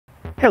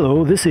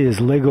Hello, this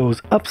is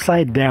LEGO's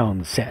Upside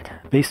Down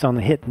set, based on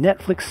the hit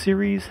Netflix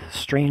series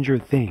Stranger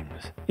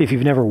Things. If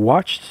you've never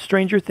watched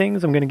Stranger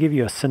Things, I'm going to give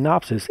you a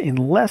synopsis in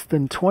less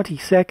than 20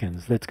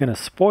 seconds that's going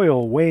to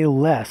spoil way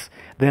less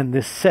than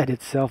this set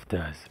itself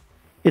does.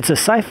 It's a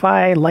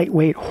sci-fi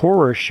lightweight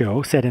horror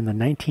show set in the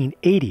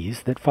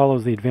 1980s that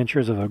follows the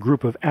adventures of a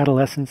group of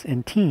adolescents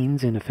and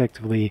teens in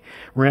effectively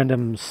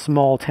random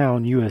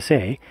small-town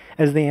USA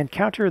as they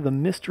encounter the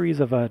mysteries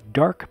of a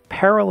dark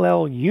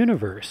parallel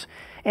universe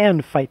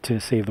and fight to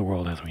save the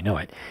world as we know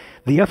it.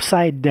 The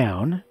Upside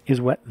Down is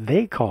what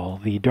they call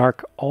the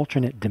dark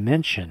alternate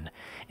dimension,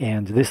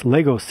 and this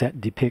LEGO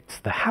set depicts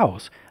the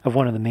house of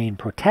one of the main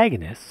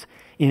protagonists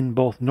in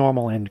both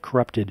normal and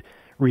corrupted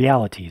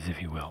realities,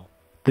 if you will.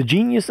 The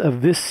genius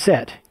of this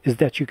set is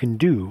that you can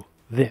do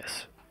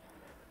this.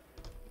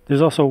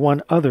 There's also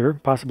one other,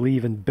 possibly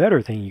even better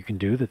thing you can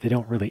do that they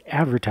don't really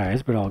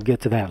advertise, but I'll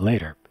get to that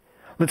later.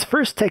 Let's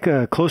first take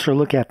a closer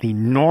look at the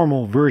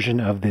normal version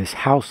of this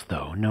house,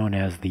 though, known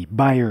as the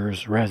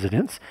Byers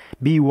Residence.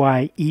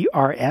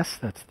 B-Y-E-R-S,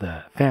 that's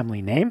the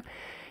family name.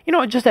 You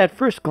know, just at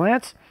first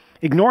glance,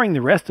 ignoring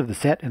the rest of the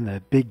set and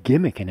the big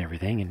gimmick and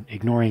everything, and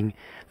ignoring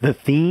the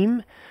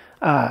theme,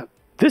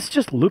 this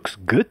just looks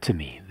good to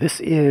me. This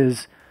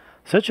is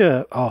such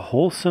a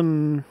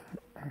wholesome,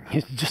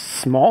 just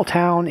small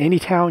town, any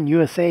town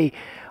USA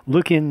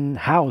looking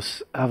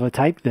house of a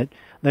type that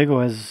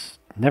LEGO has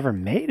never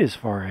made as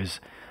far as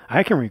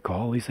I can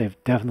recall. At least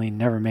they've definitely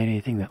never made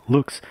anything that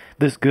looks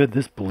this good,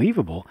 this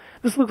believable.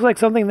 This looks like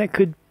something that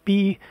could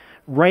be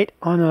right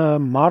on a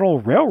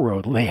model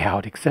railroad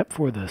layout, except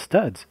for the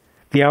studs.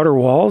 The outer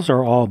walls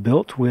are all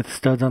built with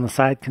studs on the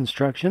side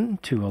construction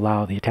to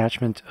allow the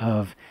attachment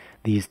of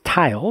these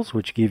tiles,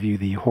 which give you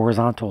the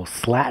horizontal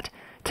slat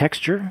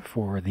texture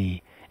for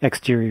the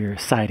exterior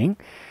siding.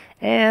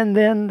 And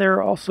then there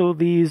are also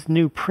these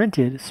new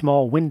printed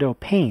small window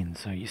panes.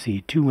 So you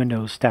see two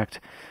windows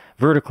stacked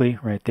vertically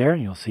right there.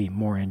 You'll see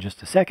more in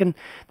just a second.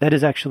 That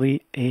is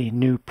actually a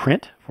new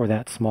print for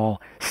that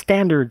small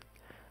standard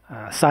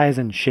size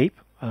and shape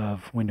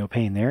of window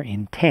pane there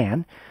in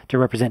tan to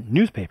represent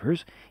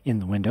newspapers in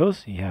the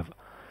windows. You have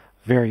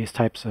various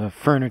types of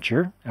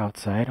furniture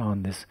outside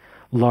on this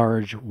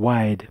large,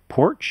 wide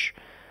porch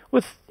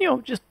with, you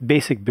know, just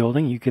basic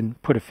building. You can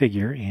put a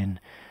figure in,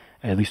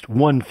 at least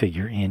one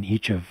figure in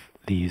each of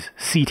these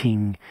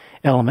seating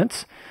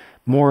elements.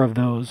 More of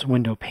those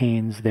window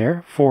panes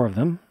there, 4 of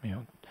them, you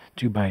know,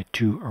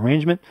 2x2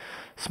 arrangement.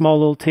 Small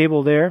little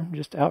table there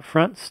just out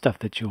front, stuff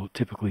that you'll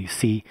typically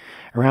see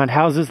around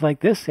houses like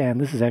this. And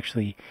this is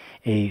actually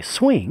a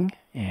swing,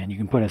 and you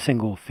can put a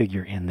single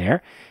figure in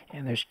there.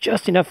 And there's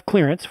just enough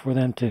clearance for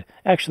them to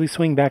actually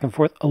swing back and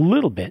forth a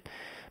little bit,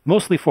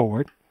 mostly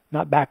forward,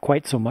 not back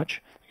quite so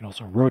much. You can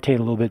also rotate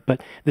a little bit,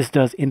 but this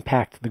does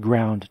impact the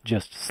ground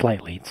just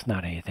slightly. It's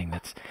not anything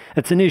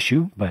that's an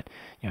issue, but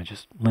you know,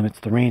 just limits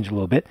the range a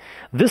little bit.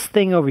 This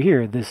thing over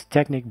here, this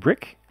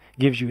JANGBRiCKS,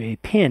 gives you a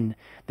pin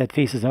that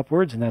faces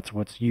upwards, and that's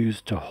what's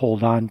used to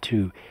hold on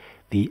to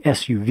the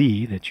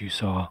SUV that you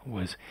saw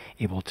was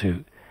able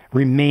to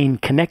remain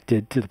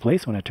connected to the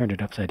place. When I turned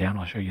it upside down,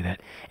 I'll show you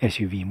that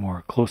SUV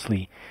more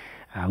closely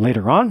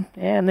later on.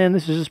 And then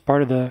this is just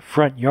part of the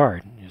front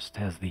yard. It just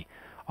has the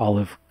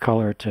olive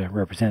color to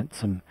represent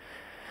some,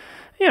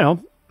 you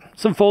know,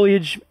 some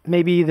foliage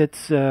maybe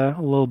that's a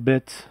little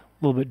bit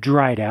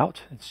dried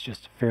out. It's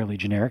just fairly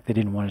generic. They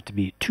didn't want it to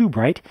be too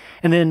bright.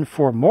 And then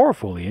for more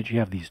foliage, you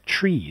have these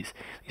trees.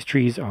 These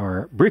trees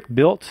are brick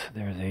built.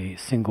 There's a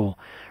single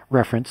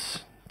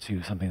reference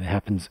to something that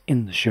happens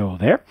in the show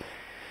there.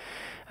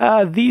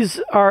 These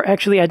are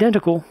actually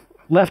identical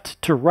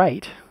left to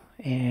right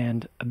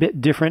and a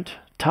bit different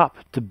top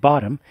to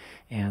bottom,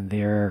 and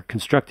they're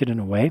constructed in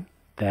a way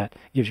that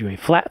gives you a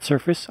flat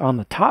surface on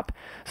the top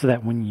so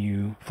that when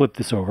you flip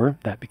this over,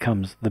 that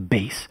becomes the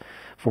base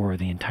for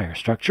the entire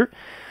structure.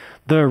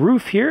 The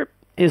roof here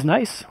is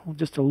nice,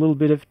 just a little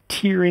bit of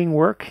tiering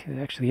work. It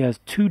actually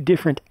has 2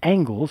 different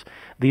angles.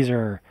 These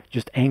are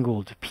just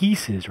angled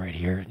pieces right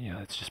here. You know,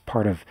 it's just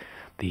part of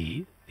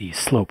the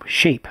slope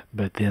shape,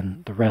 but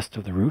then the rest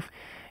of the roof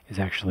is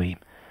actually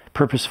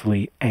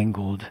purposefully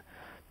angled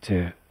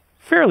to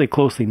fairly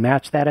closely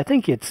match that. I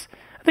think it's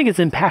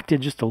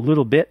impacted just a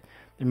little bit.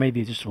 There may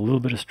be just a little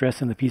bit of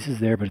stress in the pieces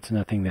there, but it's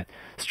nothing that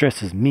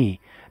stresses me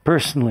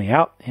personally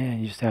out.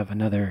 And you just have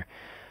another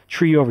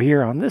tree over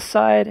here on this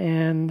side,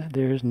 and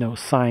there's no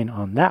sign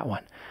on that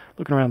one.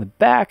 Looking around the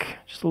back,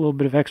 just a little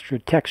bit of extra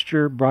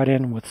texture brought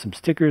in with some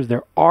stickers.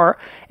 There are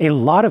a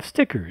lot of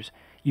stickers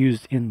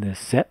used in this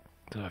set.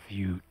 So if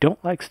you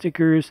don't like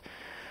stickers,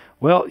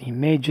 well, you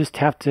may just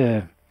have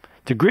to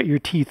grit your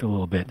teeth a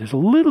little bit. There's a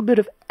little bit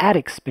of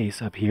attic space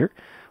up here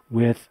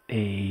with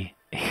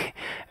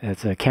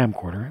that's a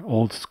camcorder,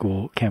 old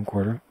school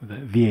camcorder with a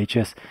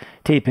VHS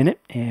tape in it.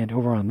 And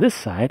over on this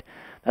side,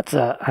 that's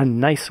a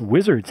nice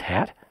wizard's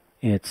hat.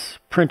 It's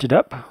printed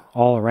up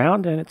all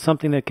around, and it's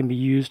something that can be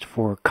used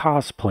for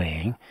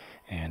cosplaying.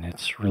 And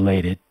it's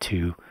related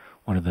to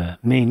one of the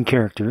main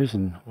characters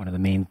and one of the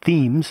main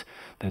themes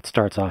that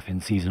starts off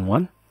in Season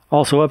 1.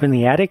 Also up in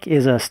the attic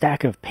is a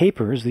stack of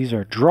papers. These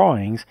are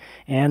drawings,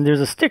 and there's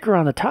a sticker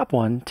on the top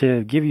one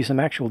to give you some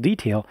actual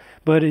detail,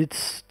 but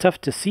it's tough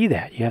to see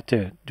that. You have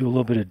to do a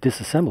little bit of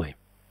disassembly.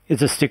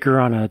 It's a sticker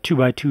on a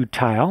 2x2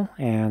 tile,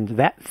 and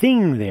that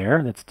thing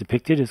there that's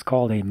depicted is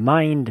called a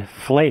mind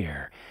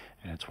flare.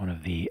 And it's one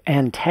of the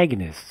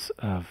antagonists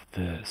of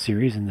the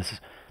series, and this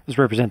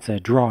represents a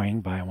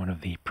drawing by one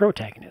of the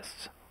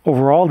protagonists.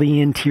 Overall,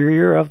 the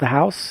interior of the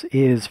house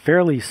is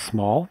fairly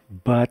small,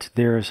 but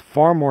there's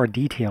far more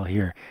detail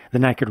here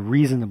than I could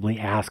reasonably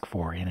ask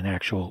for in an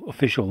actual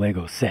official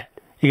Lego set.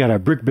 You got a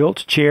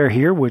brick-built chair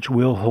here, which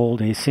will hold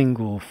a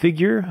single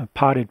figure, a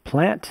potted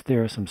plant.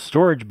 There are some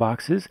storage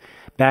boxes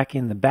back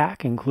in the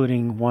back,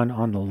 including one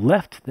on the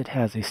left that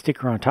has a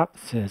sticker on top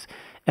that says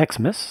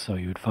Xmas, so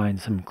you would find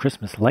some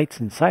Christmas lights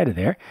inside of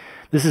there.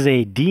 This is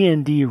a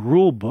D&D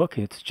rule book.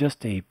 It's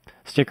just a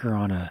sticker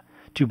on a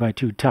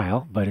 2x2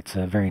 tile, but it's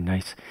a very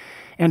nice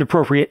and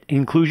appropriate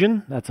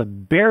inclusion. That's a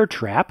bear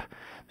trap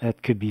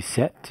that could be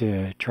set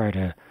to try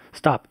to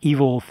stop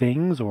evil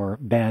things or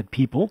bad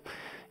people.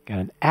 Got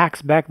an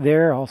axe back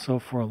there also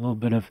for a little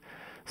bit of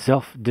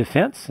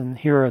self-defense. And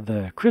here are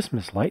the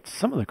Christmas lights,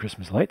 some of the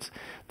Christmas lights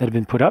that have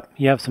been put up.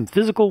 You have some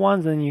physical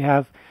ones, and you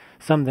have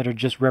some that are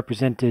just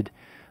represented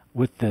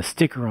with the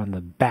sticker on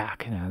the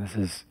back. Now, this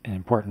is an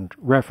important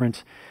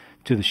reference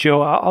to the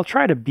show. I'll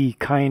try to be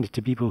kind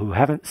to people who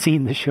haven't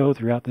seen the show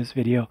throughout this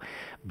video,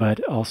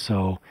 but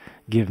also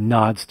give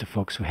nods to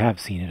folks who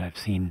have seen it. I've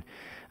seen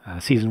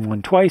season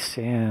 1 twice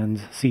and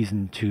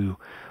season 2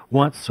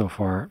 once so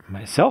far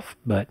myself,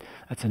 but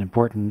that's an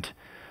important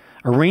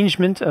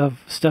arrangement of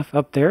stuff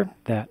up there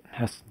that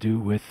has to do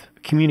with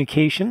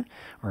communication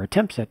or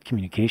attempts at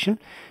communication.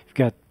 You've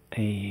got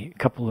a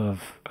couple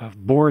of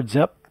boards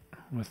up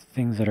with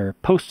things that are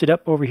posted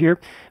up over here.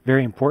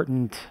 Very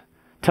important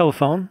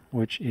telephone,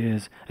 which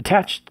is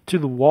attached to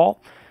the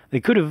wall. They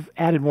could have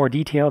added more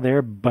detail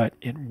there, but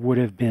it would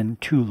have been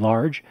too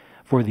large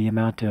for the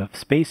amount of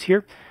space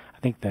here. I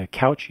think the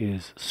couch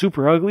is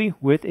super ugly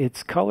with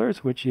its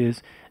colors, which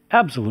is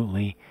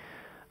absolutely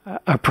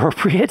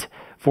appropriate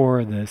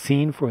for the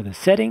scene, for the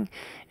setting.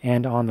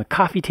 And on the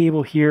coffee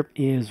table here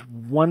is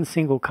one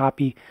single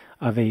copy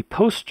of a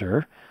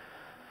poster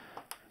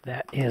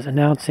that is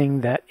announcing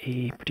that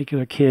a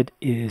particular kid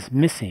is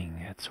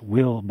missing. It's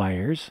Will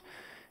Byers,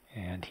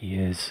 and he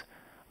is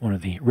one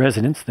of the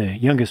residents, the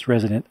youngest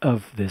resident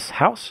of this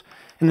house.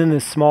 And then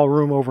this small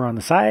room over on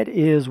the side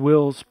is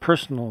Will's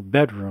personal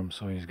bedroom.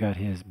 So he's got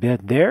his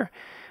bed there,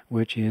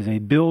 which is a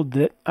build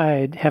that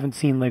I haven't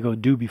seen Lego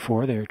do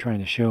before. They're trying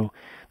to show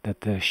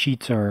that the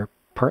sheets are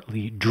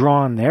partly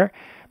drawn there.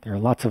 There are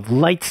lots of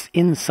lights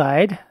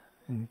inside,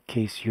 in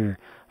case you're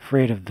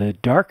afraid of the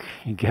dark.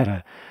 You got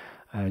a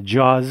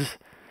Jaws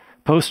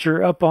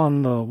poster up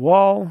on the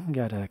wall. You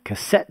got a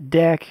cassette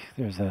deck.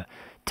 There's a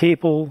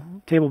table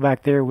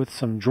back there with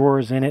some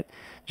drawers in it.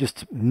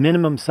 Just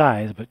minimum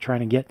size, but trying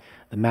to get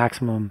the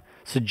maximum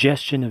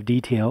suggestion of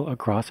detail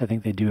across. I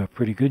think they do a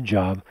pretty good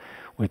job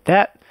with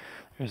that.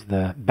 There's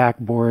the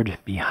backboard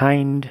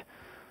behind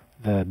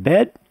the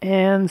bed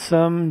and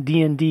some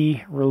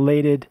D&D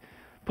related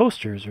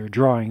posters or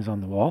drawings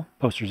on the wall,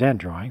 posters and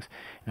drawings,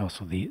 and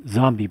also the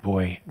Zombie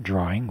Boy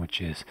drawing, which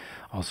is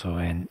also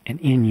an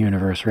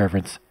in-universe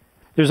reference.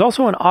 There's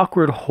also an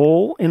awkward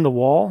hole in the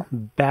wall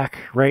back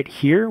right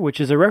here,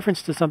 which is a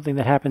reference to something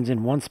that happens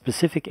in one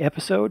specific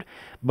episode,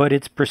 but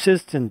it's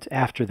persistent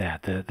after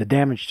that. The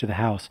damage to the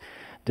house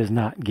does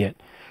not get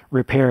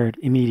repaired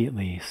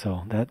immediately,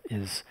 so that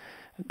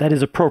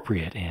is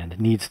appropriate and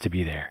needs to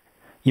be there.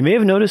 You may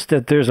have noticed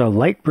that there's a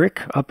light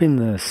brick up in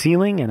the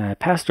ceiling, and I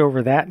passed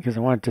over that because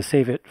I wanted to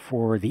save it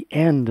for the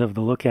end of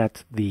the look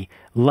at the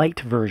light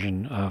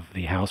version of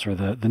the house, or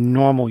the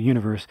normal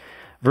universe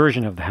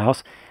version of the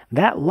house.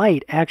 That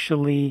light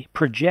actually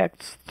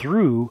projects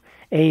through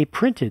a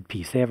printed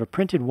piece. They have a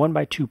printed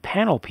 1x2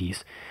 panel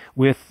piece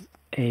with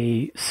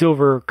a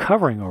silver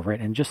covering over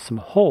it and just some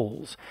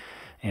holes.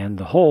 And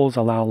the holes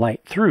allow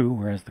light through,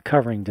 whereas the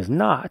covering does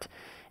not.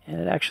 And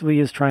it actually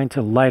is trying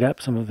to light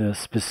up some of the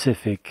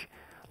specific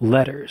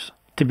letters.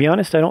 To be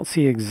honest, I don't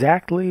see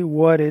exactly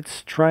what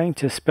it's trying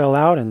to spell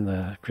out, and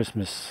the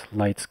Christmas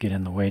lights get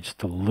in the way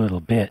just a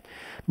little bit.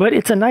 But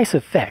it's a nice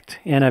effect,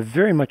 and I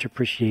very much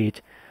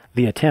appreciate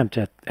the attempt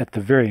at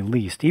the very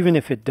least. Even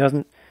if it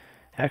doesn't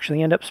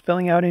actually end up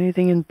spelling out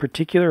anything in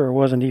particular or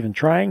wasn't even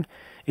trying,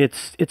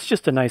 it's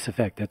just a nice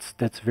effect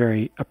that's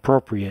very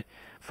appropriate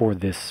for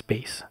this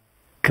space.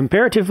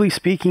 Comparatively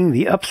speaking,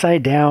 the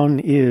Upside Down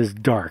is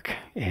dark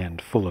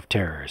and full of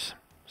terrors.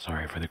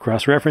 Sorry for the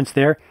cross-reference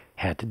there,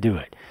 had to do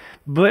it.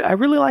 But I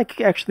really like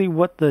actually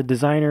what the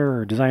designer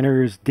or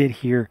designers did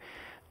here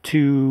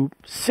to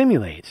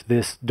simulate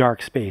this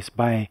dark space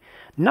by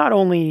not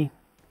only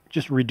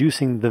just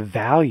reducing the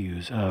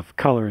values of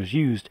colors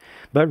used,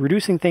 but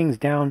reducing things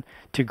down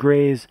to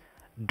grays,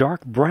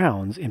 dark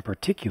browns in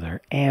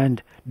particular,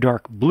 and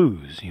dark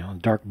blues. You know,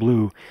 dark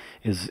blue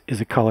is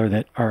a color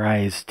that our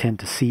eyes tend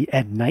to see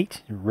at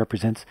night. It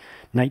represents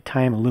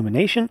nighttime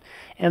illumination,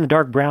 and the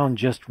dark brown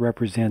just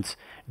represents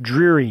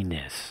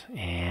dreariness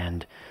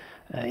and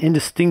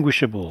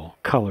indistinguishable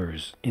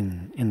colors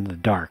in the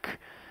dark,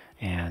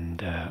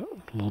 and a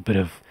little bit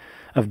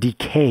of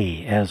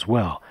decay as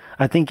well.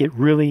 I think it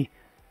really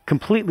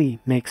completely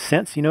makes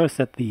sense. You notice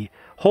that the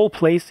whole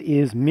place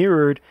is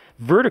mirrored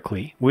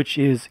vertically, which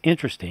is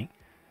interesting.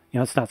 You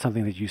know, it's not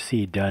something that you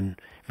see done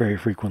very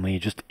frequently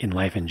just in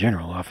life in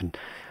general. Often,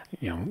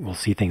 you know, we'll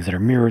see things that are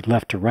mirrored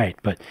left to right,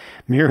 but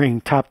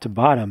mirroring top to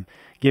bottom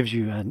gives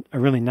you a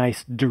really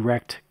nice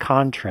direct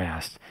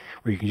contrast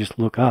where you can just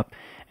look up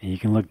and you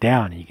can look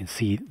down and you can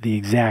see the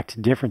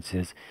exact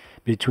differences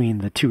between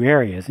the two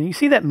areas. And you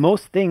see that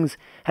most things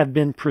have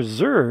been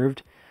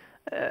preserved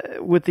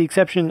with the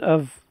exception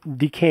of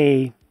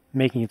decay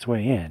making its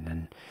way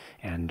in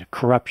and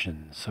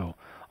corruption. So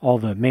all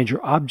the major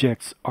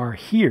objects are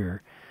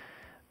here,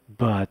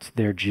 but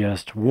they're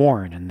just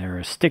worn, and there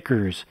are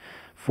stickers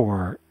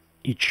for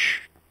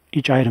each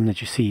item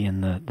that you see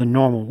in the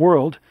normal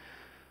world,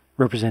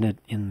 represented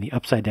in the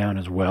upside down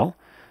as well,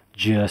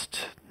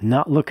 just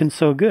not looking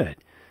so good,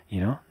 you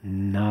know,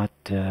 not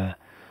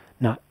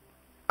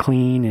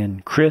clean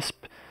and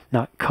crisp,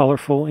 not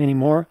colorful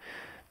anymore.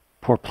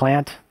 Poor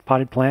plant,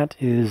 potted plant,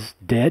 is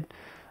dead.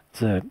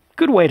 It's a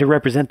good way to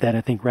represent that,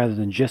 I think, rather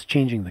than just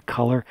changing the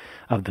color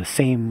of the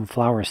same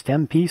flower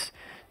stem piece,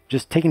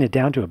 just taking it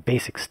down to a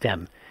basic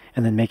stem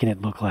and then making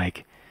it look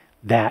like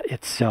that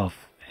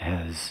itself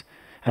has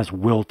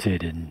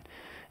wilted and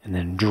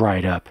then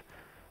dried up.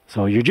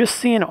 So you're just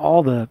seeing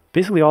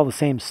basically all the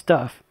same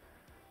stuff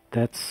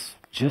that's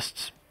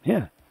just,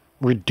 yeah,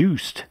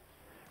 reduced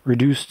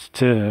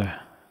to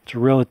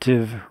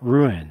relative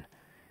ruin.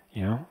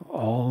 You know,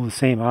 all the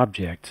same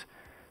objects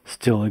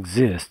still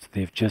exist.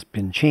 They've just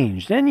been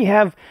changed. And you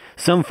have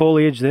some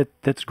foliage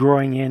that's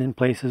growing in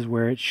places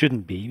where it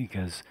shouldn't be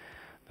because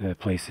the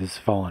place is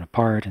falling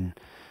apart, and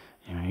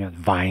you know, you got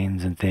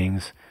vines and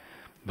things.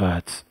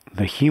 But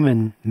the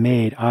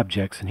human-made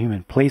objects and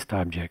human-placed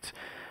objects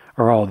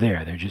are all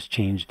there. They're just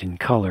changed in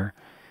color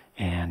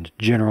and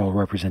general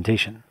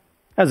representation.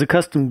 As a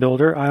custom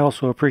builder, I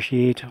also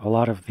appreciate a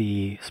lot of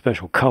the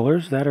special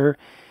colors that are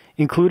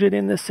included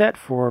in this set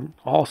for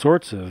all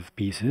sorts of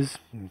pieces,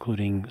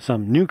 including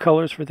some new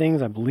colors for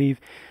things. I believe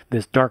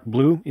this dark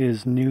blue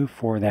is new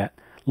for that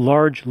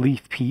large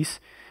leaf piece.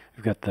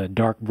 We've got the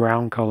dark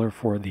brown color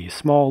for the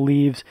small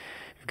leaves.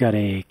 We've got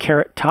a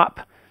carrot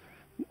top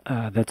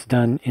that's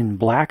done in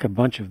black, a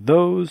bunch of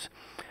those.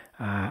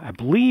 I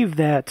believe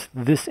that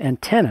this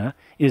antenna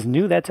is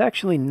new. That's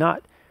actually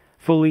not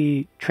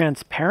fully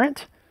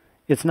transparent.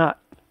 It's not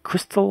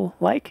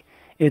crystal-like.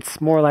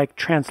 It's more like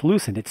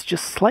translucent. It's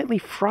just slightly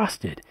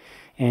frosted,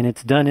 and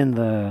it's done in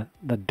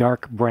the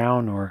dark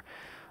brown, or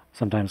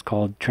sometimes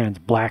called trans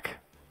black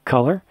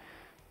color,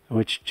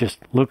 which just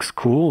looks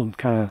cool and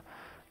kind of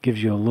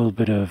gives you a little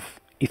bit of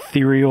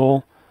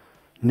ethereal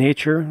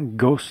nature,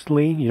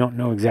 ghostly. You don't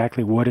know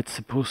exactly what it's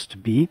supposed to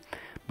be,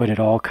 but it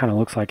all kind of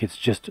looks like it's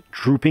just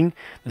drooping.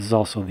 This is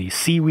also the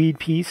seaweed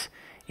piece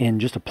in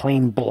just a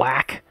plain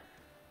black.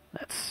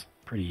 That's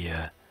pretty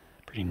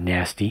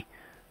nasty.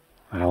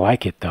 I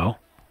like it though.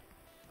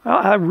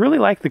 I really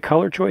like the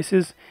color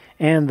choices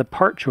and the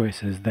part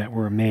choices that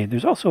were made.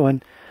 There's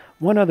also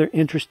one other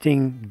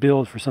interesting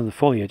build for some of the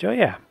foliage. Oh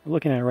yeah, we're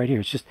looking at it right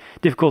here. It's just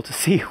difficult to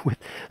see with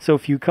so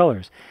few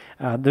colors.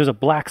 There's a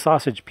black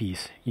sausage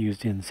piece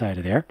used inside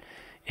of there,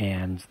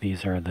 and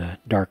these are the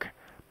dark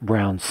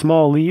brown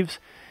small leaves,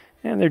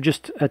 and they're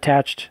just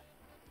attached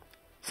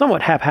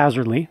somewhat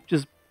haphazardly,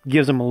 just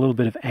gives them a little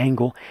bit of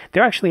angle.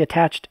 They're actually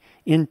attached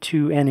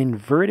into an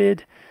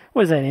inverted,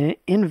 an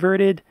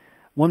inverted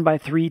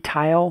 1x3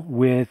 tile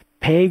with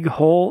peg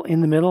hole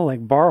in the middle,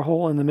 like bar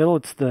hole in the middle.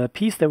 It's the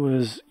piece that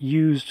was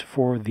used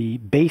for the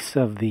base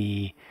of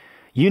the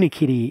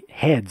Unikitty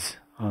heads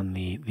on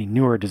the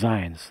newer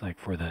designs, like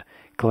for the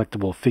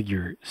collectible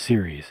figure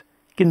series.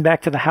 Getting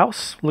back to the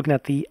house, looking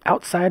at the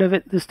outside of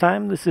it this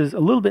time, this is a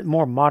little bit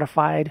more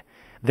modified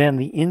than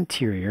the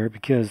interior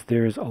because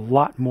there's a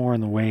lot more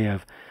in the way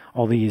of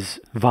all these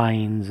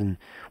vines and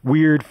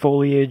weird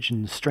foliage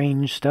and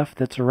strange stuff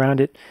that's around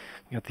it.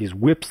 You got these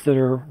whips that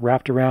are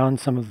wrapped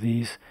around some of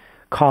these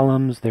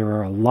columns. There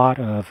are a lot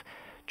of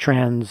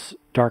trans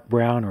dark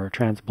brown or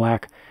trans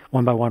black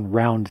 1x1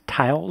 round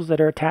tiles that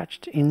are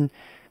attached in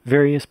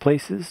various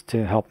places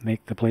to help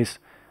make the place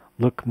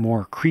look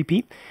more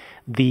creepy.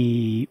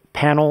 The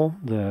panel,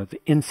 the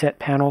inset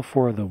panel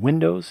for the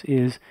windows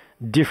is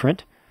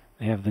different.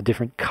 They have the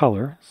different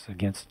colors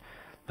against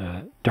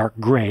the dark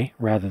gray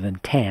rather than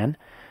tan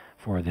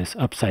for this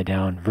upside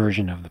down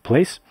version of the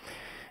place.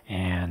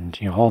 And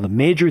you know, all the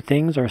major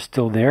things are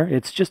still there.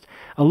 It's just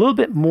a little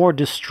bit more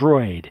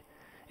destroyed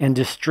and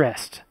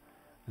distressed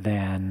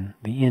than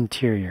the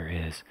interior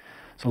is.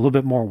 So a little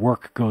bit more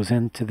work goes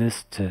into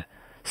this to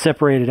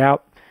separate it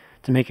out,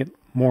 to make it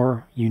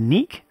more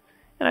unique.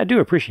 And I do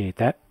appreciate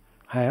that.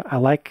 I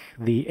like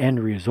the end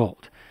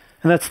result.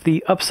 And that's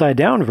the upside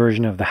down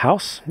version of the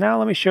house. Now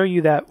let me show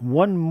you that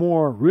one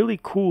more really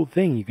cool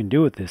thing you can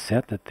do with this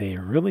set that they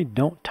really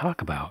don't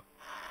talk about.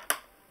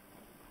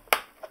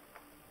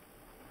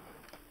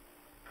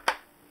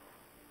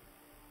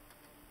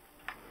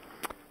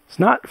 It's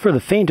not for the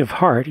faint of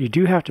heart. You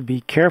do have to be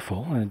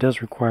careful, and it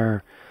does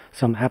require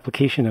some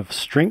application of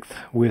strength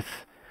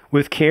with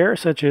care,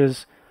 such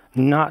as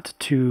not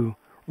to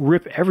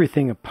rip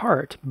everything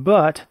apart.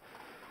 But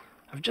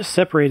I've just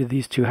separated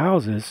these two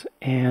houses,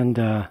 and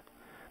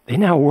they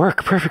now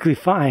work perfectly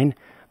fine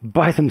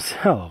by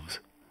themselves.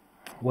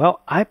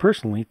 Well, I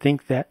personally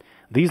think that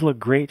these look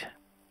great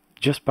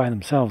just by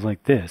themselves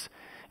like this.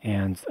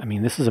 And, I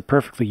mean, this is a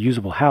perfectly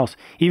usable house.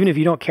 Even if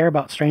you don't care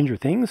about Stranger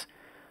Things,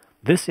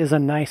 this is a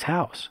nice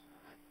house.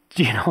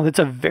 You know, it's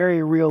a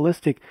very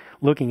realistic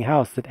looking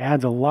house that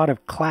adds a lot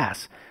of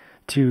class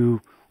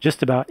to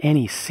just about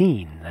any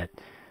scene that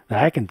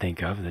I can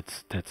think of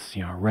that's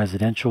you know, a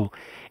residential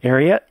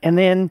area. And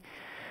then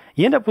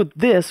you end up with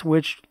this,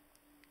 which,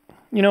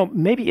 you know,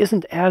 maybe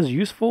isn't as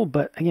useful,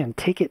 but again,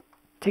 take it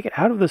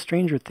out of the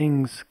Stranger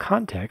Things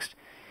context,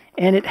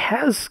 and it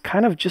has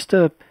kind of just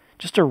a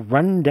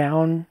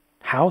rundown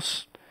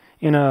house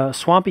in a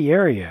swampy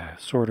area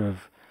sort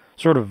of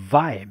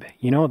vibe.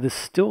 You know, this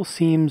still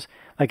seems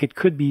like it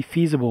could be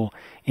feasible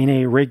in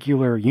a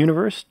regular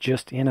universe,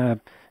 just in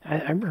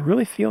I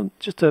really feel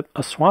just a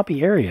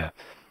swampy area.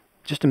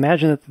 Just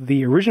imagine that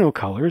the original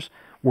colors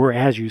were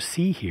as you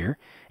see here,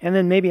 and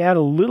then maybe add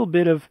a little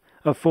bit of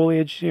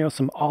foliage, you know,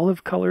 some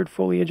olive colored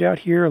foliage out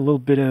here, a little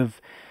bit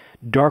of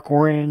dark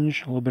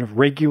orange, a little bit of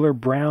regular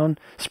brown,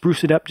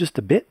 spruce it up just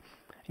a bit,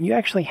 and you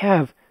actually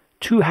have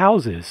two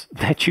houses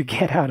that you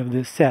get out of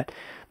this set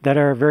that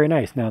are very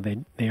nice. Now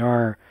they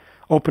are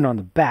open on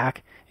the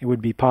back. It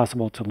would be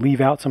possible to leave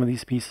out some of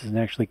these pieces and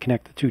actually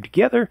connect the two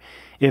together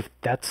if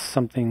that's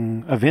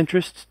something of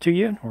interest to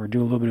you, or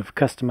do a little bit of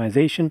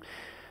customization,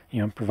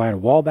 you know, provide a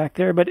wall back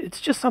there. But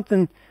it's just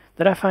something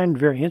that I find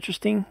very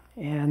interesting,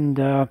 and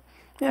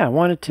yeah, I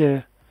wanted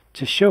to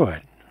show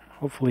it.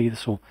 Hopefully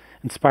this will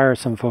inspire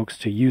some folks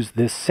to use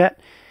this set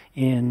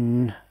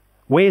in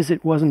ways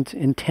it wasn't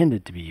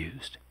intended to be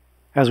used.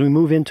 As we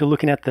move into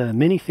looking at the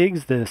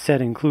minifigs, the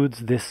set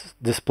includes this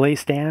display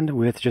stand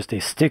with just a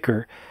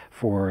sticker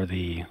for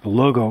the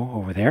logo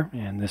over there,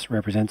 and this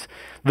represents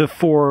the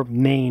 4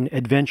 main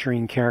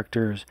adventuring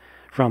characters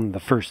from the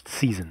first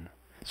season.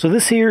 So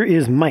this here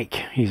is Mike.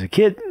 He's a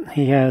kid.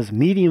 He has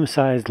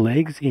medium-sized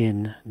legs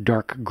in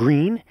dark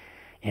green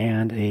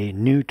and a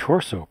new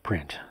torso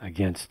print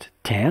against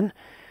tan.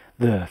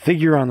 The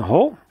figure on the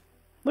whole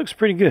looks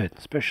pretty good,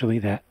 especially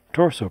that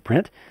torso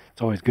print.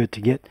 It's always good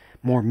to get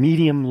more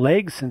medium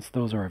legs since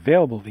those are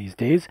available these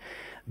days.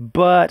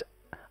 But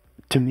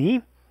to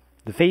me,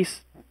 the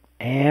face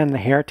and the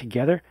hair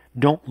together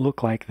don't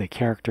look like the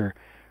character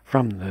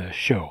from the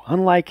show.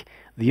 Unlike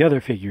the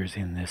other figures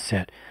in this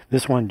set,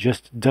 this one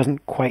just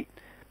doesn't quite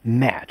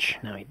match.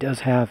 Now, he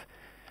does have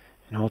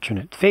an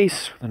alternate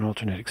face, an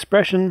alternate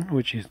expression,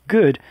 which is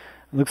good.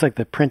 It looks like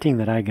the printing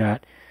that I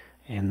got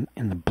in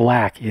the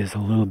black is a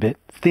little bit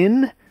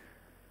thin,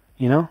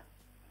 you know,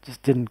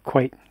 just didn't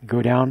quite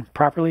go down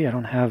properly. I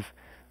don't have,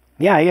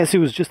 yeah, I guess it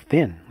was just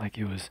thin, like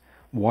it was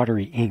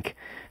watery ink.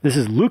 This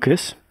is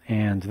Lucas,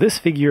 and this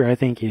figure I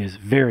think is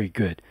very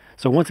good.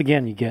 So once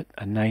again, you get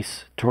a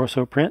nice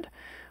torso print,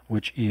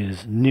 which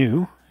is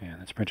new,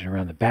 and it's printed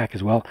around the back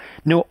as well.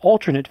 No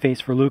alternate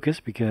face for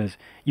Lucas, because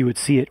you would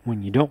see it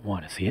when you don't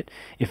want to see it,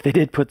 if they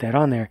did put that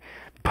on there.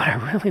 But I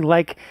really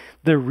like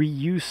the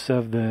reuse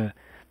of the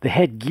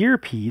headgear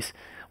piece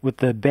with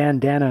the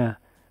bandana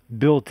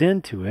built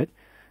into it,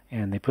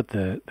 and they put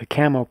the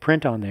camo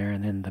print on there,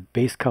 and then the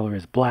base color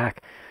is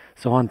black.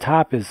 So on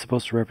top is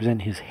supposed to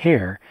represent his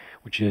hair,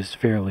 which is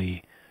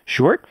fairly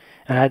short,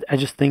 and I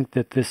just think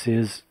that this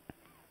is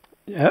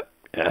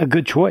a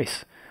good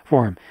choice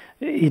for him.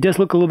 He does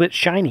look a little bit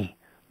shiny.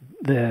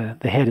 The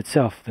head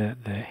itself, the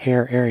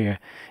hair area,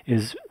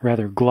 is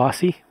rather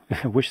glossy.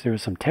 I wish there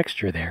was some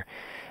texture there.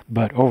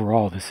 But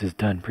overall, this is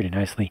done pretty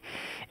nicely.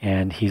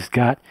 And he's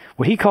got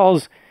what he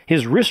calls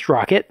his wrist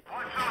rocket.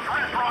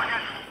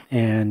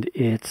 And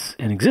it's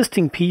an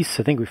existing piece.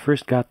 I think we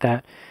first got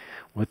that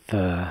with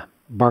the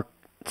Bart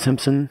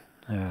Simpson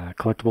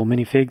collectible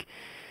minifig.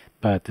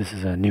 But this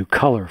is a new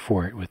color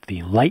for it with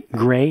the light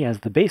gray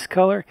as the base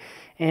color.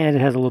 And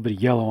it has a little bit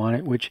of yellow on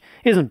it, which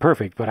isn't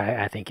perfect, but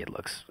I think it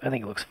looks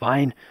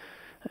fine.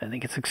 I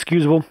think it's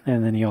excusable.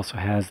 And then he also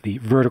has the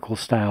vertical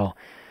style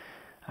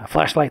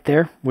flashlight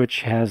there,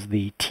 which has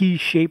the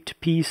T-shaped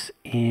piece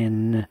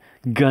in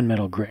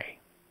gunmetal gray.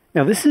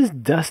 Now this is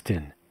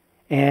Dustin,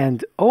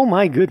 and oh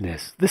my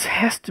goodness, this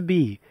has to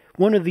be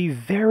one of the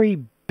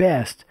very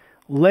best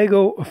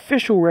Lego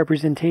official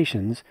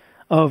representations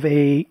of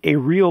a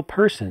real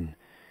person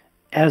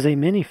as a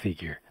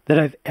minifigure that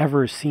I've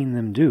ever seen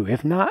them do.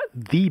 If not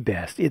the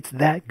best, it's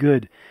that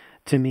good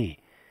to me.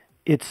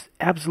 It's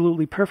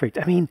absolutely perfect.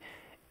 I mean,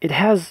 it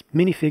has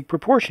minifig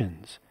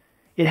proportions.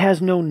 It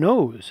has no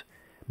nose,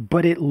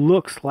 but it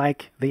looks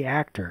like the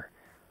actor.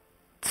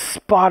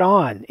 Spot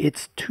on.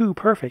 It's too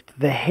perfect.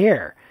 The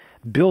hair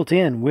built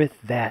in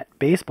with that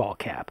baseball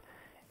cap.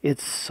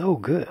 It's so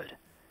good.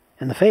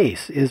 And the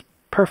face is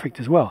perfect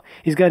as well.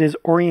 He's got his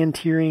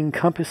orienteering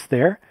compass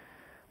there,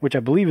 which I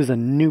believe is a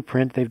new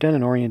print. They've done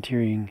an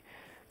orienteering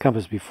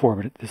compass before,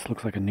 but this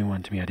looks like a new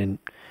one to me. I didn't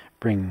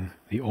bring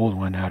the old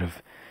one out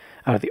of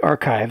the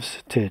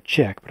archives to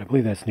check, but I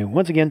believe that's new.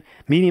 Once again,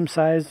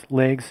 medium-sized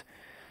legs,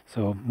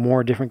 so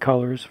more different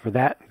colors for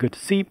that. Good to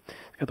see.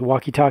 Got the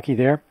walkie-talkie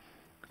there,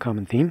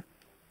 common theme.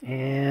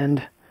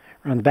 And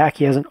around the back,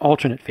 he has an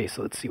alternate face.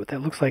 So let's see what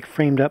that looks like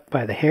framed up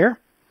by the hair.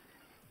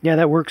 Yeah,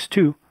 that works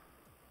too.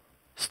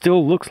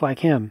 Still looks like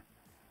him,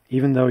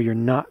 even though you're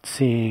not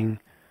seeing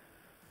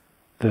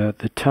the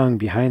tongue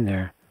behind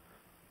there.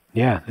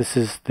 Yeah, this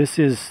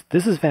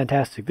is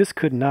fantastic. This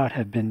could not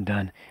have been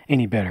done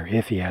any better,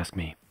 if you ask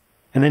me.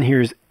 And then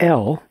here's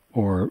Elle,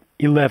 or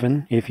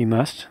 11, if you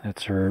must.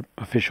 That's her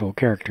official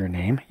character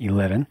name,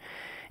 11.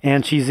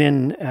 And she's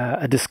in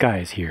a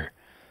disguise here.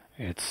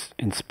 It's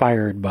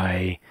inspired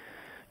by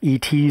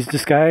E.T.'s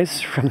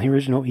disguise from the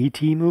original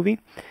E.T. movie.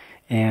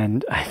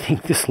 And I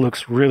think this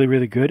looks really,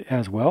 really good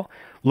as well.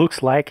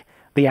 Looks like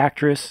the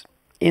actress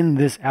in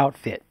this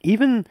outfit.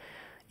 Even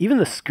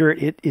the skirt,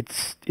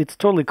 it's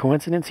totally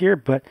coincidence here,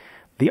 but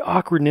the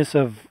awkwardness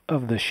of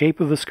the shape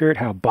of the skirt,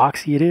 how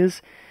boxy it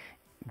is,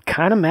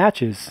 kind of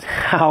matches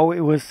how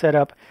it was set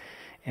up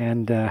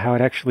and how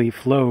it actually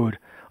flowed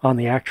on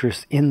the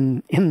actress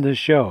in the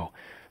show.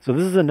 So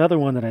this is another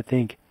one that I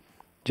think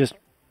just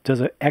does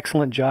an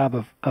excellent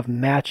job of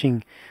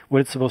matching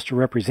what it's supposed to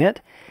represent.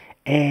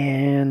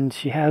 And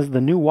she has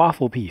the new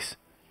waffle piece,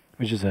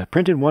 which is a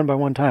printed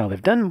 1x1 tile.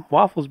 They've done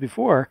waffles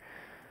before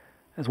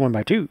as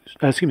 1x2s,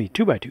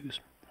 2x2s.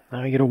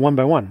 Now you get a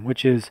 1x1,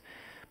 which is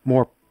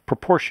more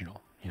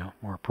proportional,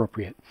 more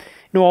appropriate.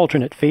 No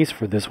alternate face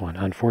for this one,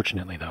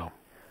 unfortunately, though.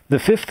 The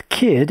fifth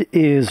kid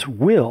is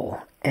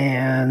Will,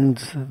 and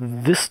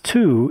this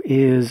too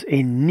is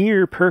a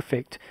near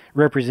perfect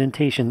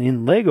representation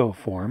in Lego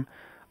form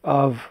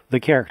of the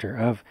character,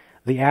 of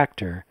the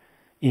actor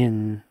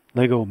in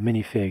Lego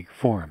minifig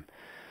form.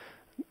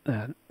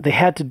 They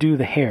had to do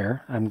the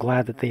hair. I'm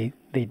glad that they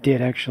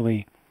did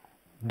actually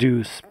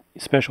do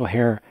special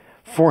hair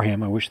for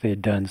him. I wish they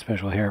had done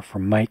special hair for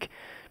Mike.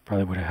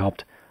 Probably would have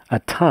helped a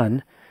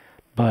ton.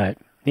 But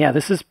yeah,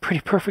 this is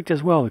pretty perfect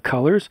as well. The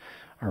colors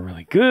are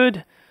really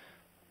good.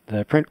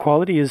 The print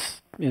quality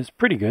is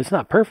pretty good. It's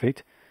not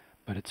perfect,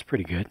 but it's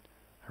pretty good.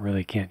 I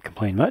really can't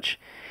complain much.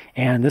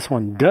 And this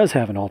one does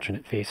have an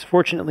alternate face,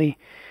 fortunately,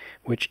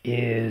 which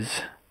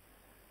is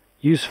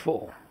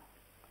useful.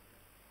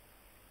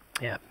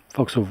 Yeah,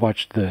 folks who have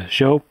watched the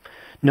show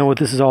know what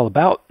this is all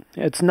about.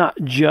 It's not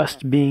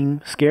just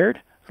being scared.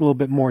 There's a little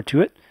bit more to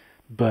it,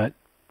 but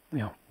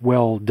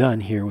well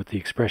done here with the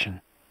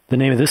expression. The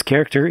name of this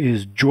character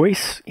is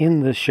Joyce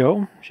in the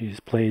show.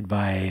 She's played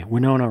by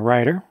Winona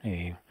Ryder,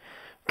 a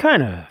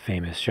kind of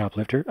famous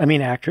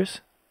actress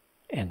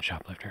and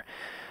shoplifter.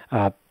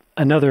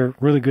 Another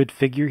really good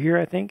figure here,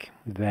 I think,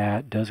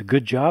 that does a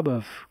good job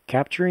of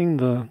capturing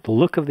the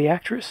look of the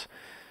actress.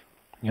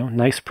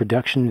 Nice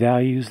production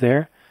values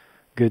there.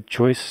 Good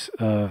choice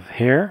of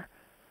hair.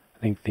 I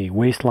think the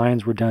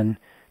waistlines were done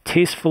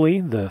tastefully.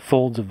 The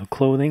folds of the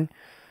clothing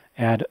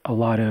add a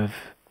lot of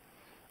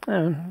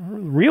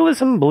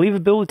realism,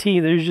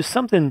 believability. There's just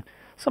something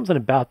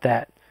about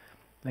that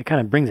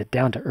kind of brings it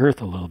down to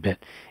earth a little bit.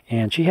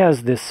 And she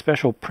has this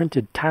special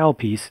printed tile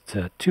piece. It's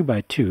a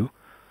 2x2.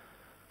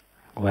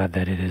 Glad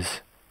that it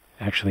is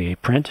actually a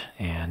print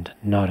and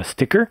not a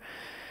sticker.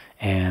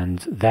 And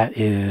that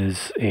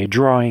is a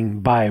drawing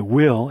by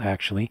Will,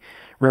 actually,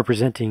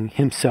 representing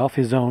himself,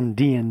 his own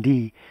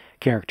D&D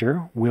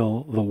character,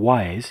 Will the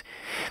Wise.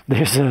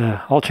 There's an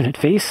alternate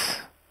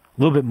face,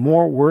 a little bit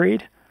more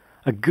worried,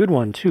 a good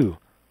one too.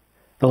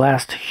 The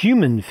last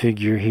human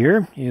figure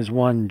here is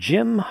one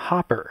Jim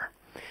Hopper.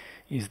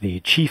 He's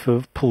the chief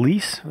of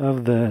police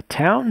of the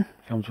town.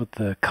 Comes with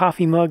the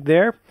coffee mug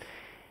there.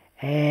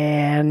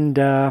 And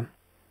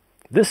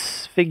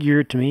this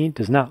figure to me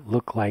does not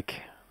look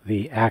like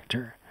the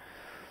actor.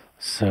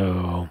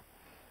 So,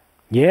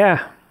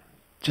 yeah,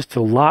 just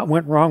a lot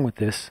went wrong with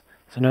this.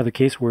 It's another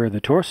case where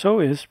the torso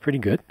is pretty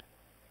good.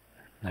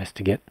 Nice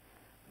to get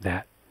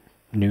that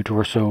new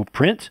torso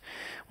print,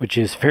 which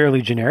is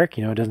fairly generic.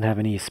 It doesn't have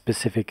any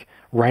specific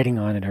writing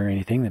on it or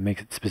anything that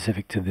makes it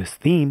specific to this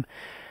theme.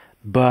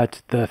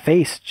 But the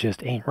face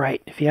just ain't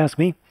right, if you ask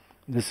me.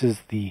 This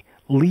is the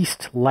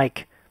least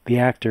like the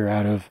actor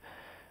out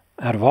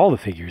of all the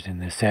figures in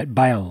this set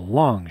by a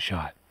long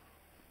shot.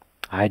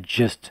 I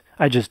just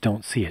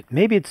don't see it.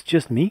 Maybe it's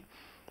just me.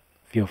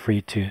 Feel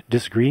free to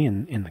disagree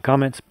in the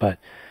comments, but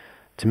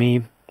to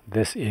me,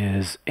 this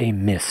is a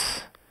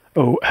miss.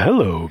 Oh,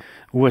 hello.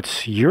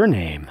 What's your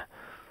name?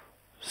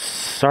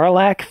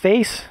 Sarlacc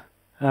face?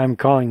 I'm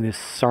calling this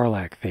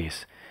Sarlacc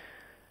face.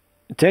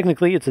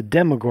 Technically, it's a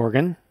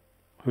Demogorgon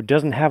who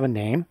doesn't have a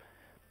name,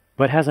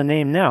 but has a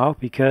name now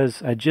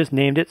because I just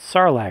named it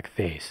Sarlacc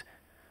face.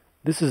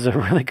 This is a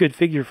really good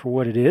figure for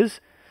what it is.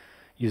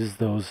 Uses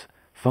those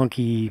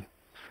funky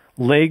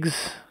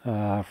legs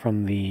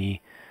from the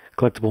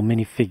collectible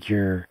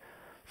minifigure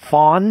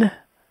Fawn.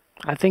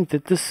 I think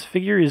that this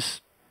figure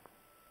is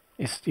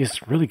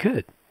really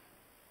good.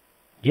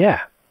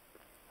 Yeah,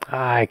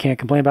 I can't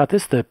complain about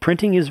this. The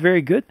printing is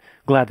very good.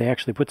 Glad they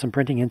actually put some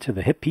printing into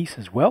the hip piece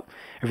as well.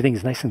 Everything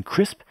is nice and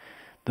crisp.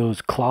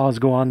 those claws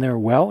go on there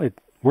well. It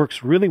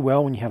works really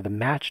well when you have the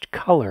matched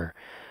color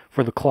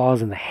for the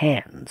claws and the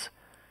hands.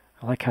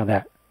 I like how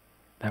that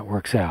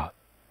works out.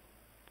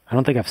 I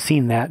don't think I've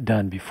seen that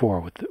done before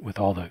with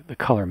all the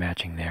color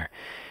matching there.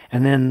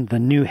 And then the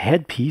new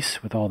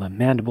headpiece with all the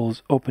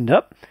mandibles opened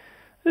up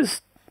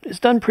is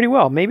done pretty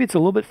well. Maybe it's a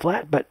little bit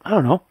flat, but I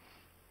don't know.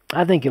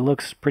 I think it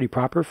looks pretty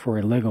proper for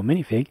a Lego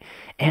minifig.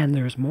 And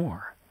there's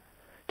more.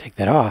 Take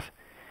that off.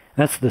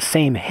 That's the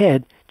same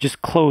head,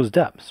 just closed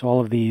up. So all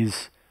of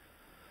these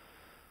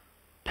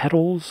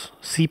petals,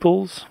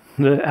 sepals,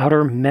 the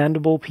outer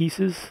mandible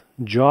pieces,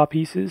 jaw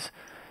pieces,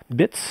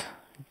 bits,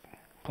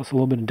 plus a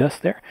little bit of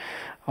dust there,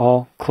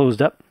 all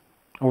closed up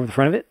over the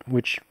front of it,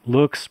 which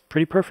looks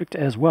pretty perfect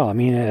as well. I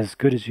mean, as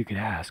good as you could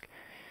ask.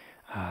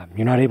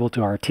 You're not able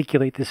to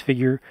articulate this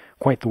figure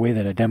quite the way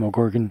that a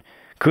Demogorgon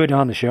could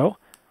on the show,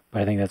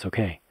 but I think that's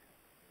okay.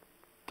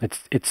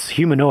 It's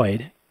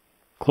humanoid,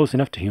 close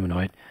enough to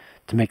humanoid,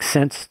 to make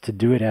sense to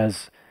do it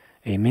as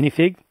a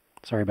minifig.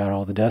 Sorry about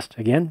all the dust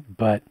again,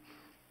 but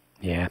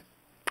yeah,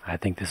 I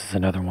think this is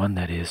another one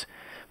that is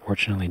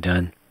fortunately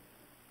done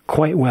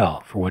quite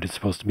well for what it's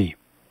supposed to be.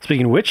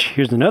 Speaking of which,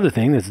 here's another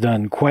thing that's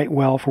done quite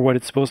well for what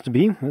it's supposed to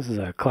be. This is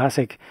a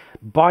classic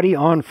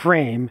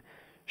body-on-frame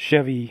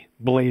Chevy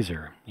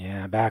Blazer.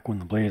 Yeah, back when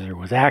the Blazer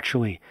was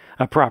actually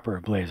a proper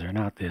Blazer,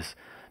 not this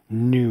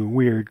new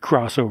weird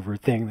crossover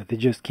thing that they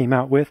just came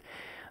out with.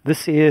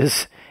 This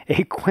is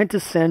a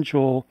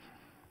quintessential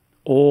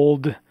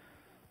old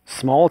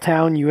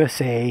small-town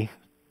USA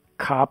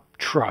cop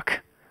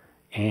truck.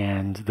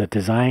 And the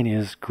design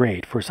is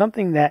great for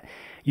something that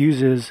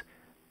uses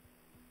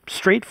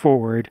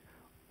straightforward,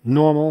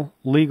 normal,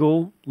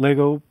 legal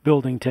Lego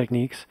building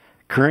techniques,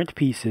 current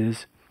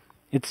pieces.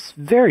 It's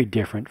very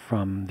different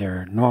from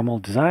their normal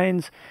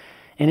designs,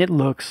 and it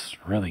looks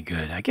really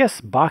good. I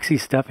guess boxy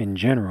stuff in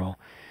general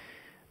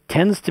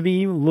tends to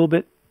be a little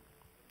bit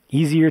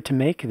easier to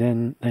make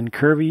than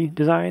curvy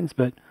designs,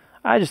 but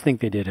I just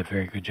think they did a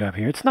very good job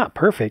here. It's not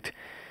perfect,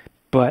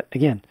 but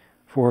again,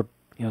 for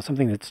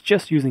something that's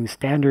just using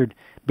standard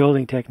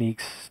building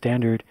techniques,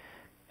 standard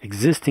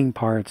existing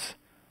parts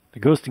that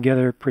goes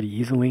together pretty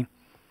easily,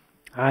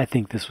 I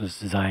think this was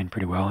designed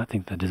pretty well. I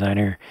think the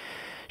designer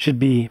should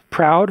be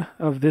proud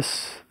of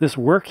this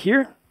work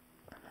here.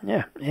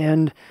 Yeah,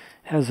 and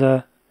has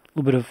a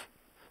little bit of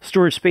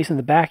storage space in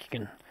the back. You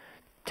can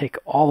take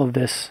all of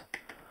this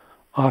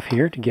off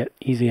here to get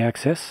easy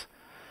access.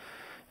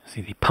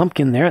 See the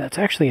pumpkin there? That's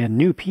actually a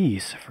new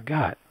piece. I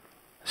forgot.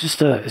 It's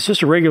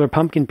just a regular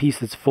pumpkin piece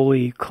that's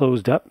fully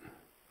closed up.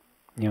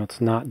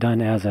 It's not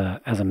done as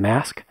a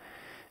mask,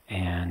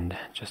 and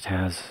just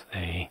has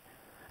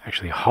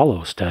actually a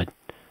hollow stud,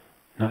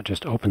 not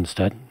just open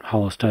stud,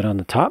 hollow stud on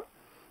the top.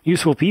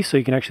 Useful piece, so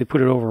you can actually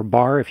put it over a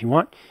bar if you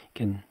want. You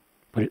can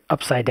put it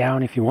upside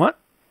down if you want.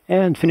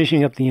 And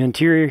finishing up the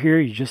interior here,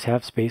 you just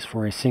have space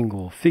for a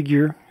single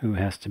figure who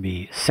has to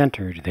be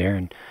centered there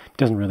and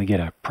doesn't really get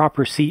a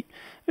proper seat.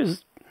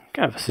 There's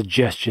kind of a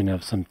suggestion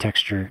of some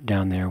texture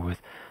down there with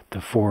the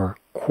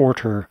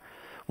 4/4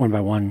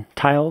 1x1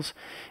 tiles,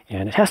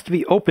 and it has to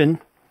be open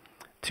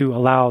to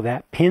allow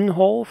that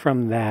pinhole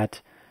from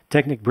that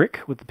Technic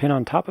brick with the pin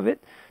on top of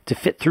it to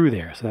fit through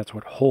there. So that's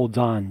what holds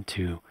on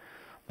to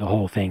the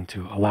whole thing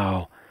to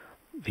allow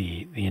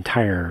the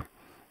entire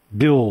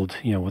build,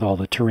 with all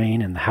the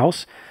terrain and the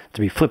house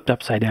to be flipped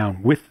upside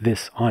down with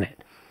this on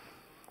it.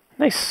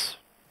 Nice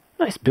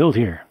build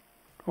here.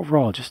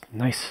 Overall, just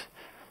nice,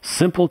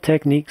 simple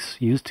techniques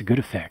used to good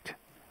effect.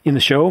 In the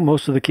show,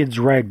 most of the kids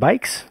ride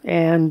bikes,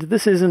 and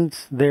this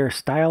isn't their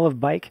style of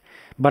bike,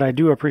 but I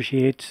do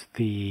appreciate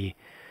the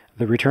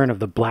return of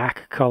the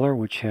black color,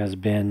 which has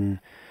been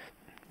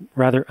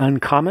rather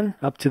uncommon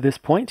up to this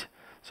point.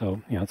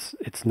 So,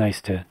 it's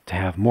nice to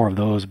have more of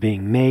those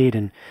being made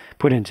and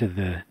put into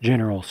the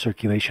general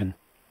circulation.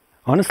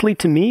 Honestly,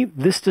 to me,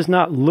 this does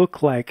not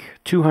look like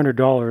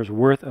 $200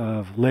 worth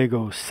of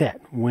Lego set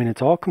when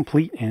it's all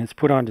complete and it's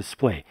put on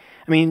display.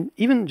 I mean,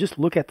 even just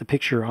look at the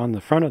picture on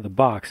the front of the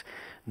box.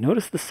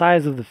 Notice the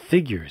size of the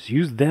figures.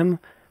 Use them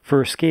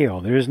for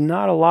scale. There's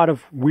not a lot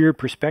of weird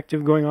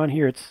perspective going on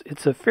here.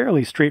 It's a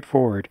fairly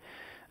straightforward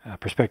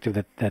perspective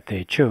that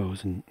they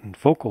chose in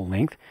focal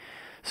length.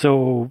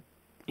 So,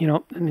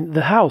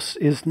 the house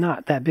is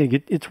not that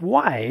big. It's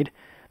wide,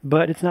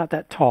 but it's not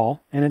that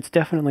tall, and it's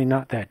definitely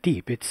not that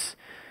deep. It's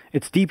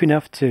deep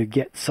enough to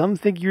get some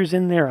figures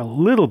in there a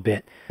little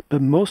bit,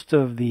 but most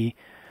of the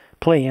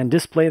play and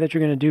display that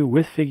you're going to do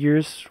with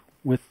figures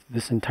with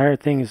this entire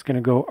thing is going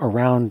to go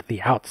around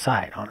the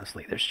outside,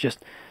 honestly. There's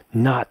just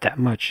not that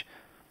much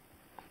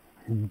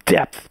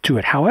depth to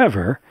it.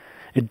 However,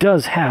 it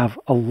does have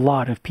a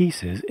lot of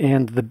pieces,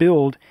 and the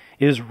build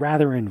is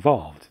rather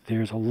involved.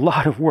 There's a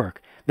lot of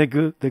work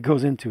that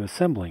goes into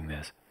assembling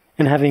this.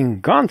 And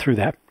having gone through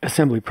that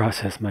assembly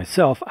process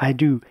myself, I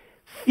do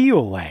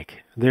feel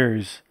like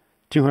there's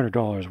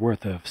 $200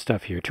 worth of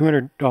stuff here.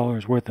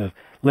 $200 worth of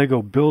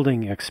Lego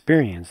building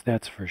experience,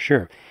 that's for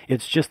sure.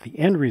 It's just the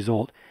end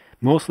result,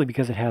 mostly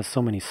because it has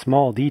so many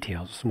small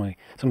details, so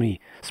many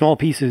small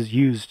pieces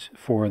used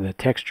for the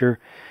texture,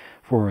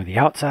 for the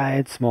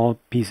outside, small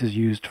pieces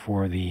used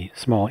for the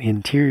small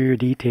interior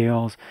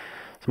details,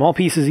 small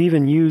pieces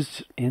even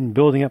used in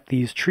building up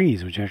these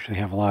trees, which actually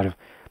have a lot of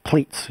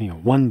plates,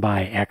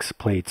 1x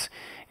plates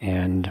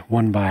and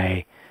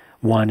 1x1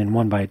 and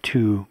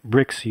 1x2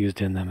 bricks used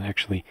in them. It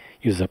actually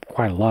uses up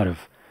quite a lot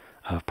of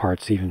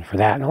parts even for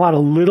that. And a lot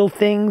of little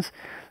things,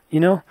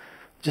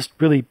 just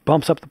really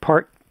bumps up the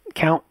part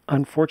count,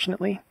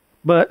 unfortunately.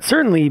 But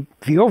certainly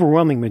the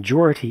overwhelming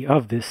majority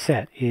of this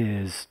set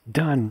is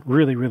done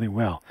really, really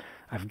well.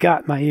 I've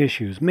got my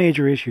issues,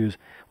 major issues,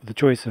 with the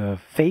choice of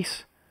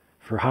face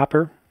for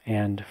Hopper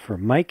and for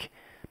Mike.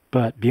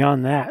 But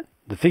beyond that,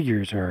 the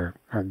figures are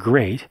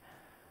great.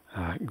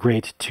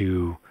 Great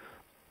to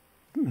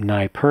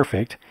nigh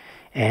perfect.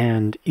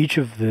 And each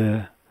of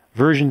the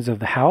versions of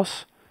the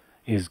house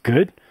is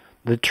good.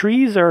 The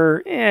trees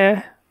are,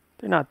 they're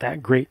not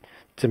that great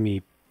to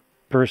me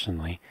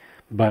personally.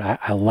 But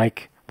I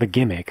like the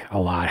gimmick a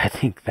lot. I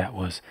think that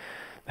was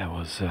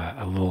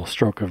a little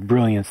stroke of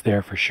brilliance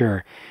there for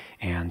sure.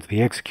 And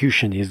the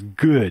execution is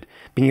good.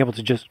 Being able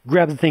to just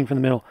grab the thing from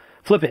the middle,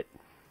 flip it,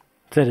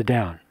 set it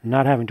down,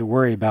 not having to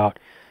worry about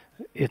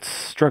its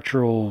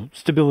structural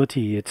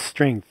stability, its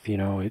strength.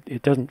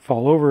 It doesn't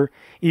fall over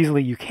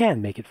easily. You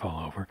can make it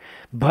fall over,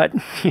 but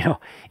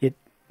it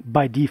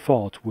by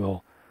default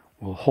will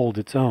hold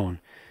its own.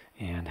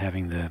 And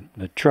having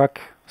the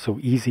truck so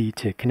easy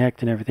to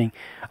connect and everything,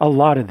 a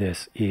lot of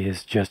this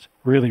is just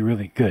really,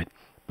 really good.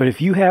 But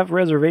if you have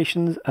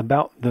reservations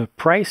about the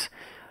price,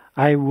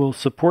 I will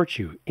support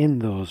you in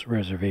those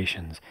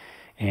reservations.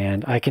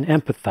 And I can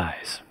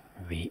empathize.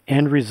 The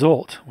end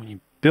result, when you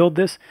build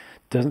this,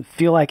 doesn't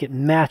feel like it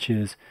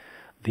matches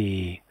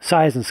the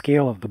size and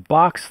scale of the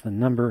box, the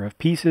number of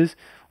pieces,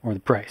 or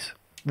the price.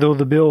 Though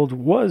the build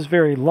was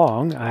very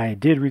long, I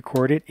did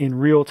record it in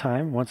real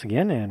time once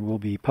again, and we'll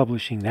be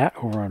publishing that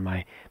over on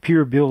my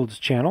Pure Builds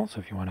channel.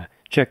 So if you want to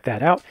check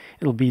that out,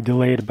 it'll be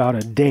delayed about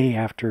a day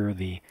after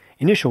the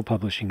initial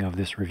publishing of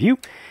this review.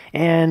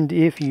 And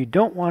if you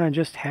don't want to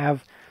just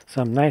have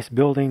some nice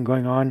building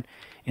going on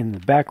in the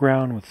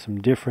background with some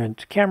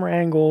different camera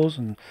angles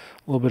and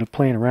a little bit of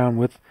playing around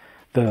with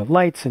the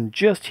lights and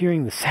just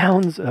hearing the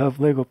sounds of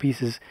Lego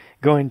pieces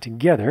going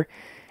together,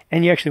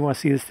 and you actually want to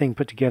see this thing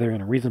put together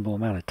in a reasonable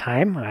amount of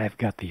time, I've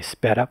got the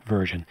sped up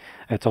version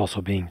that's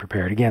also being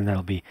prepared. Again,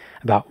 that'll be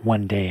about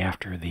one day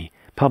after the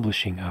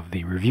publishing of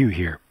the review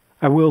here.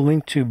 I will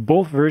link to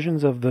both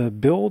versions of the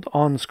build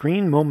on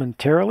screen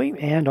momentarily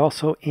and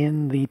also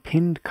in the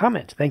pinned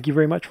comment. Thank you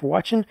very much for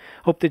watching.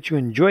 Hope that you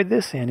enjoyed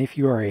this, and if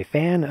you are a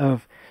fan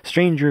of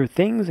Stranger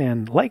Things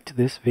and liked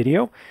this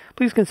video,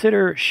 please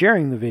consider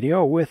sharing the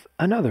video with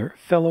another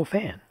fellow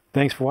fan.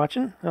 Thanks for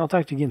watching, and I'll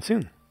talk to you again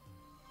soon.